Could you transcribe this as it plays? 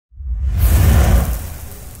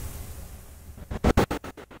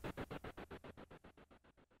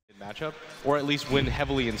matchup, or at least win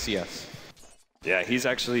heavily in CS. Yeah, he's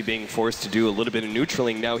actually being forced to do a little bit of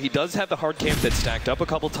neutraling. Now, he does have the hard camp that's stacked up a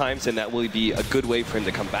couple times, and that will be a good way for him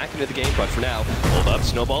to come back into the game. But for now, hold up,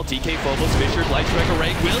 Snowball, DK Phobos, Fisher, Light Strike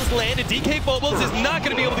Array, Wills land, and DK Phobos is not going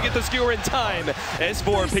to be able to get the skewer in time.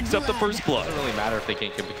 S4 picks up the first blood. It doesn't really matter if they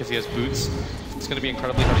gank him because he has boots. It's going to be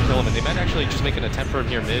incredibly hard to kill him, and they might actually just make an attempt for him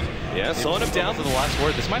here mid. Yeah, slowing him down to the last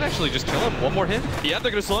word. This might actually just kill him. One more hit. Yeah,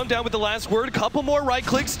 they're going to slow him down with the last word. Couple more right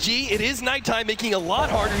clicks. G, it is nighttime, making it a lot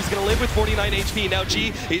harder. He's going to live with 49 HP. Now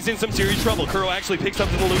G is in some serious trouble. Kuro actually picks up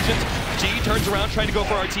the illusions. G turns around trying to go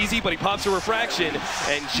for RTZ, but he pops a refraction,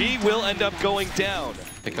 and G will end up going down.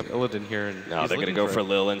 Pick up Illidan here. And no, they're going to go for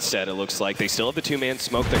Lil instead, it looks like. They still have the two-man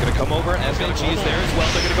smoke. They're going to come over, and FNG is there as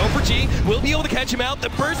well. They're going to go for G. Will be able to catch him out. The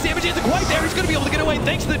burst damage isn't quite there. He's going to be able to get away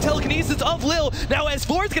thanks to the telekinesis of Lil. Now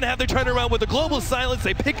S4 is going to have their turnaround with the global silence.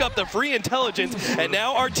 They pick up the free intelligence, and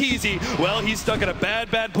now RTZ, well, he's stuck in a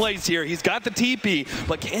bad place here. He's got the TP,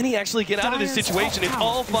 but can he actually get out of this situation? It's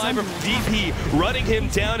all 5 of DP running him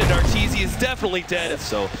down, and RTZ is definitely dead.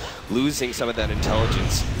 So losing some of that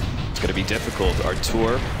intelligence, it's going to be difficult.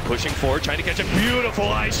 Artur pushing forward, trying to catch a beautiful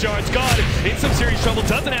ice shards. God, in some serious trouble,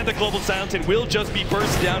 doesn't have the global silence and will just be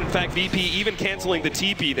bursted down. In fact, VP even canceling the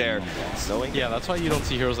TP there. So yeah, that's why you don't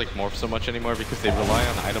see heroes like Morph so much anymore, because they rely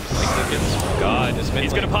on items like Tickets. God,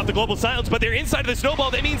 he's going to pop the global silence, but they're inside of the snowball.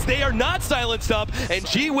 That means they are not silenced up, and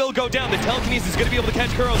G will go down. The telekinesis is going to be able to catch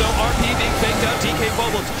Kuro, though. RP being faked out. DK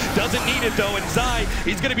Phobos doesn't need it, though, and Zai,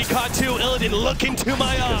 he's going to be caught too. Illidan, look into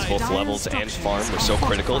my eyes. Because both levels and farm were so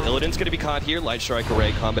critical. Illidan's going to be caught here. Light Strike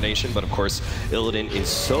Array combination, but of course, Illidan is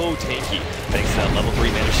so tanky thanks to that level 3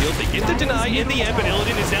 mana shield. They get the deny in the end, but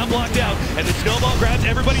Illidan is now blocked out, and the snowball grabs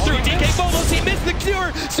everybody through. DK Phobos, he missed the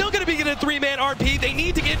cure. Still going to be getting a 3-man RP. They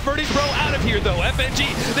need to get Vertage Bro out of here, though. FNG,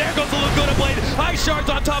 there goes the Laguna Blade. Ice Shards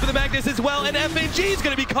on top of the Magnus as well, and FNG is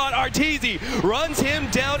going to be caught. RTZ runs him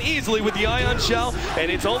down easily with the Ion Shell, and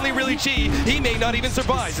it's only really G. He may not even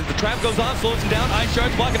survive. As the trap goes on, slows him down. Ice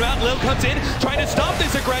Shards blocking him out. Lil comes in, trying to stop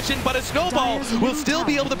this aggression, but a snowball will still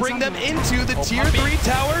be able to bring them into the tier 3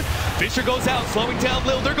 tower. Fisher goes out, slowing down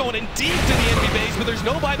Lil. They're going in deep to the enemy base, but there's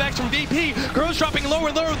no buybacks from VP. Kuro's dropping lower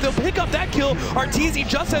and lower. They'll pick up that kill. RTZ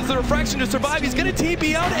just has the refraction to survive. He's going to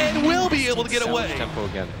TP out and will be able to get away. Tempo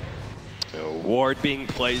again. Ward being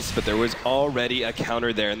placed, but there was already a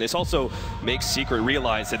counter there, and this also makes Secret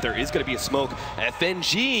realize that there is going to be a smoke.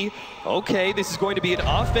 FNG, okay, this is going to be an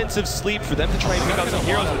offensive sleep for them to try and pick up some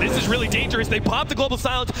heroes, but this is really dangerous. They pop the global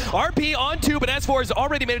silence. RP on 2, but S4 has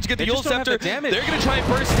already managed to get the Yule Scepter. They're going to try and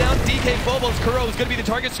burst down DK Phobos. Kuro is going to be the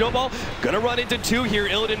target. Snowball going to run into 2 here.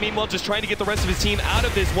 Illidan, meanwhile, just trying to get the rest of his team out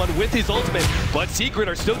of this one with his ultimate, but Secret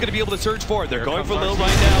are still going to be able to surge forward. They're going for Lil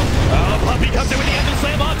right now. Puppy comes in with the Endless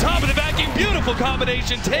Slam on top of the vacuum. Beautiful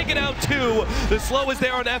combination, taking out 2. The slow is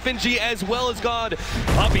there on FNG as well as God.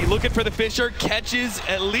 Puppy looking for the Fisher, catches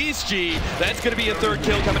at least G. That's going to be a 3rd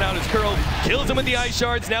kill coming out as Kuro kills him with the Ice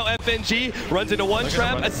Shards. Now FNG runs into 1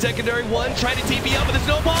 trap, a secondary 1, trying to TP up, but the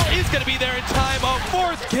snowball is going to be there in time. A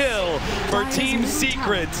 4th kill for Team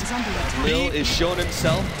Secret. Lil is showing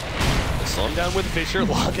himself. Slow him down with Fisher,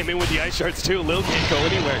 lock him in with the Ice Shards too. Lil can't go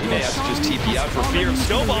anywhere. He may have to just TP out for fear of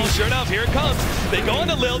Snowball. Sure enough, here it comes. They go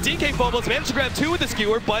into Lil. DK Phobos managed to grab 2 with the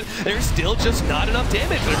skewer, but there's still just not enough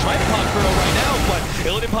damage. They're trying to pop Kuro right now, but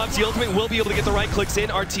Illidan pops the ultimate, will be able to get the right clicks in.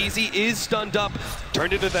 RTZ is stunned up,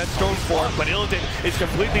 turned into that stone form, but Illidan is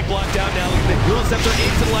completely blocked down now. The Yule Scepter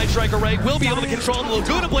into the Light Strike Array, will be able to control the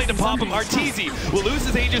Laguna Blade to pop him. RTZ will lose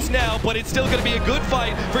his Aegis now, but it's still going to be a good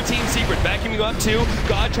fight for Team Secret. Vacuuming up 2,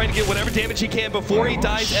 God trying to get whatever damage he can before he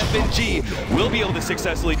dies. FNG will be able to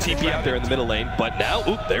successfully TP up there in the middle lane, but now,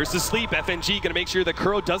 oop, there's the sleep. FNG going to make sure that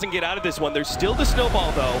Kuro doesn't get out of this one. There's still the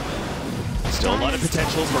snowball though. Still a lot of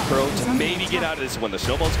potential for Kuro to maybe get out of this one. The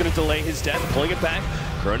snowball's going to delay his death, pulling it back.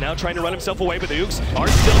 Kuro now trying to run himself away, but the Ooks are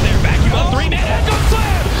still there. Vacuum up 3-man echo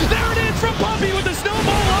slam! There it is from Puppy with the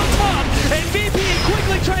snowball on top! And VP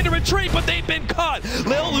quickly trying to retreat, but they've been caught.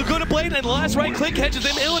 Lil, Laguna Blade, and the last right click catches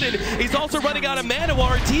him. Illidan, he's also running out of mana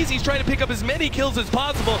while RTZ's trying to pick up as many kills as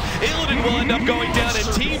possible. Illidan will end up going down,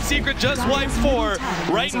 and Team Secret just wiped 4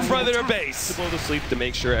 right in front of their base. Blow to sleep to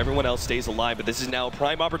make sure everyone else stays alive, but this is now a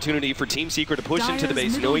prime opportunity for Team Secret to push into the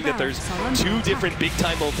base, knowing that there's 2 different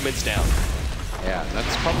big-time ultimates down. Yeah,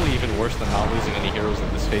 that's probably even worse than not losing any heroes in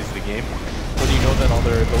this phase of the game. When you know that all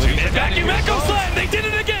their abilities are vacuum echo slam! They did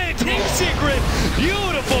it again! Team Secret!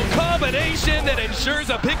 Beautiful combination that ensures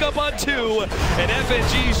a pickup on 2. And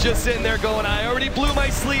FNG's just sitting there going, I already blew my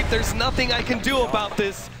sleep. There's nothing I can do about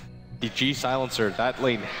this. The G silencer, that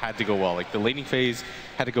lane had to go well. Like, the laning phase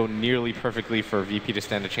had to go nearly perfectly for VP to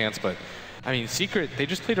stand a chance, but I mean, Secret, they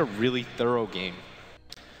just played a really thorough game.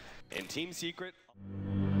 And Team Secret